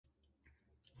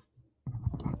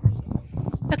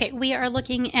Okay, we are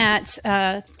looking at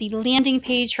the landing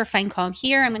page for FindCalm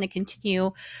here. I'm going to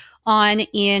continue on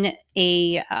in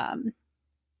a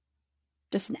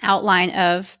just an outline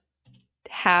of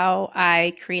how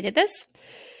I created this.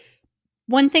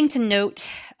 One thing to note,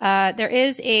 there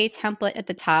is a template at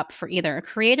the top for either a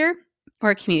creator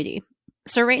or a community.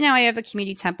 So right now I have a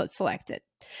community template selected.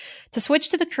 To switch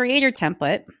to the creator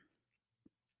template,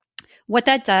 what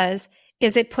that does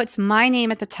is it puts my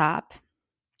name at the top.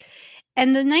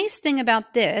 And the nice thing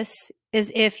about this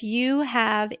is if you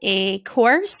have a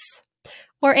course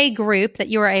or a group that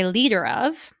you are a leader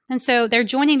of, and so they're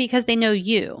joining because they know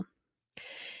you,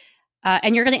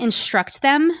 and you're going to instruct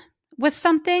them with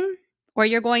something, or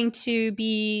you're going to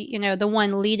be, the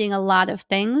one leading a lot of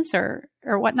things or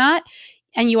whatnot,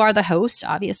 and you are the host,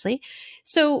 obviously.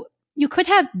 So you could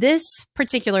have this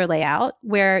particular layout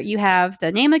where you have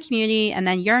the name of the community and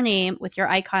then your name with your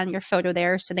icon, your photo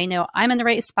there, so they know I'm in the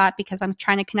right spot because I'm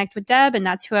trying to connect with Deb and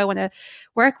that's who I want to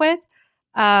work with.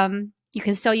 You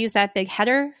can still use that big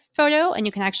header photo, and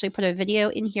you can actually put a video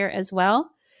in here as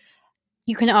well.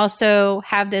 You can also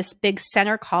have this big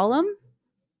center column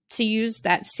to use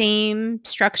that same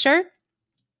structure.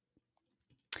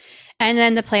 And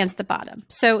then the plans at the bottom.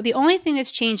 So the only thing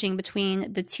that's changing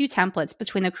between the two templates,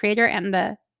 between the creator and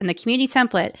the community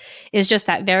template, is just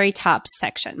that very top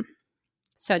section.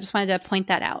 So I just wanted to point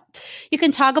that out. You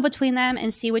can toggle between them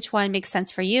and see which one makes sense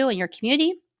for you and your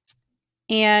community.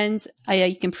 And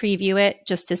you can preview it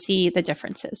just to see the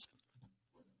differences.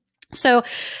 So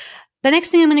the next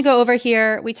thing I'm going to go over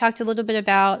here, we talked a little bit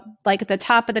about, like, at the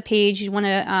top of the page, you want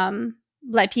to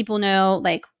let people know,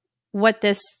 like, what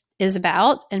this is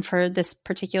about. And for this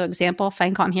particular example,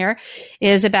 FindCalm here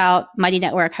is about Mighty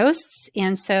Network hosts.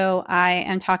 And so I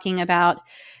am talking about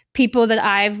people that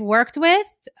I've worked with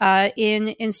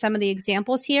in some of the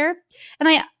examples here. And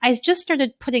I just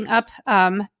started putting up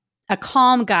a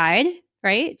Calm guide,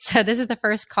 right? So this is the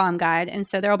first Calm guide. And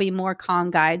so there will be more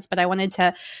Calm guides, but I wanted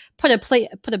to put a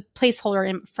placeholder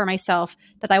in for myself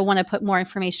that I want to put more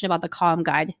information about the Calm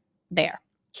guide there.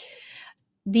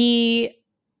 The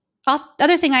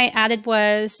other thing I added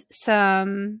was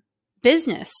some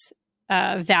business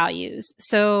values.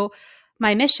 So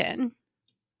my mission,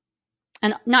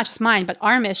 and not just mine, but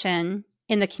our mission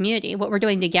in the community, what we're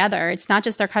doing together. It's not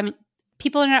just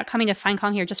people are not coming to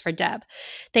FindCalm here just for Deb.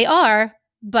 They are,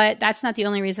 but that's not the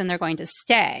only reason they're going to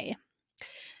stay.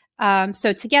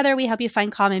 So together we help you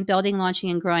find calm in building, launching,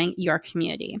 and growing your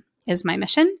community is my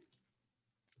mission.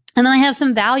 And then I have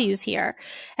some values here.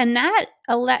 And that,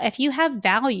 if you have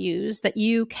values that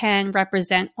you can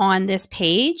represent on this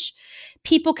page,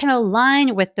 people can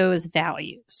align with those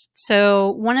values.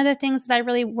 So one of the things that I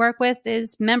really work with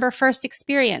is member first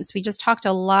experience. We just talked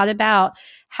a lot about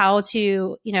how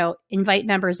to, invite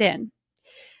members in.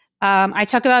 I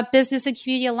talk about business and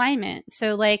community alignment.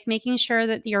 So like making sure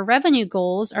that your revenue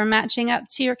goals are matching up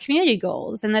to your community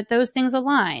goals and that those things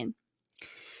align.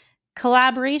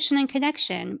 Collaboration and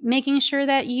connection, making sure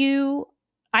that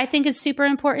I think it's super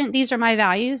important. These are my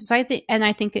values. So I think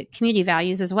that community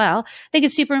values as well. I think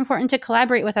it's super important to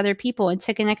collaborate with other people and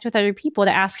to connect with other people,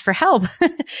 to ask for help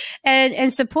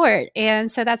and support.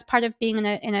 And so that's part of being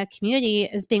in a community,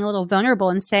 is being a little vulnerable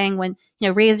and saying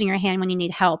raising your hand when you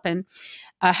need help. And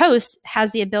a host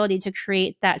has the ability to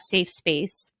create that safe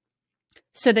space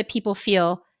so that people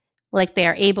feel like they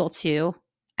are able to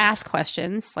ask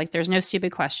questions, like there's no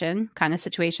stupid question kind of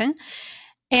situation,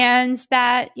 and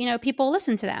that, people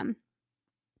listen to them.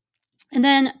 And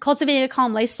then cultivating a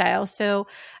calm lifestyle. So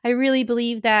I really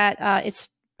believe that it's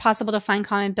possible to find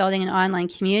calm in building an online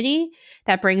community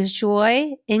that brings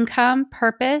joy, income,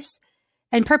 purpose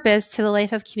to the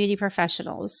life of community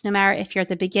professionals. No matter if you're at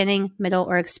the beginning, middle,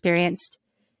 or experienced,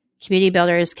 community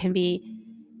builders can be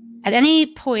at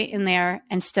any point in there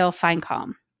and still find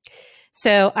calm.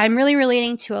 So I'm really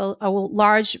relating to a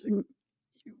large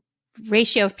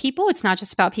ratio of people. It's not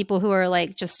just about people who are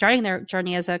like just starting their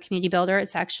journey as a community builder.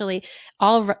 It's actually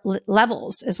all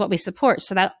levels is what we support.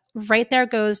 So that right there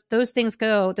goes, those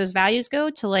values go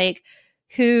to like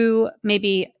who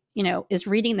maybe, is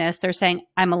reading this. They're saying,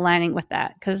 I'm aligning with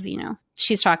that because,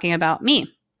 she's talking about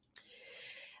me.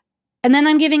 And then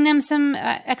I'm giving them some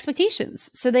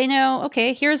expectations. So they know,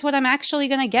 okay, here's what I'm actually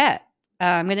going to get.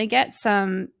 I'm going to get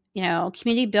some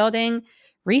community building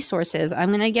resources. I'm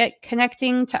going to get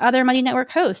connecting to other Mighty Network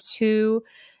hosts who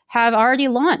have already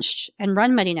launched and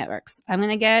run Mighty Networks. I'm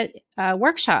going to get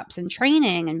workshops and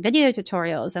training and video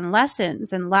tutorials and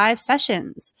lessons and live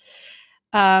sessions.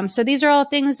 So these are all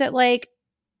things that, like,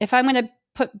 if I'm going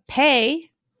to pay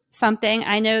something,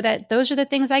 I know that those are the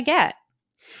things I get.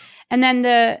 And then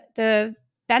the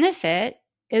benefit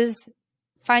is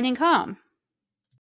finding calm.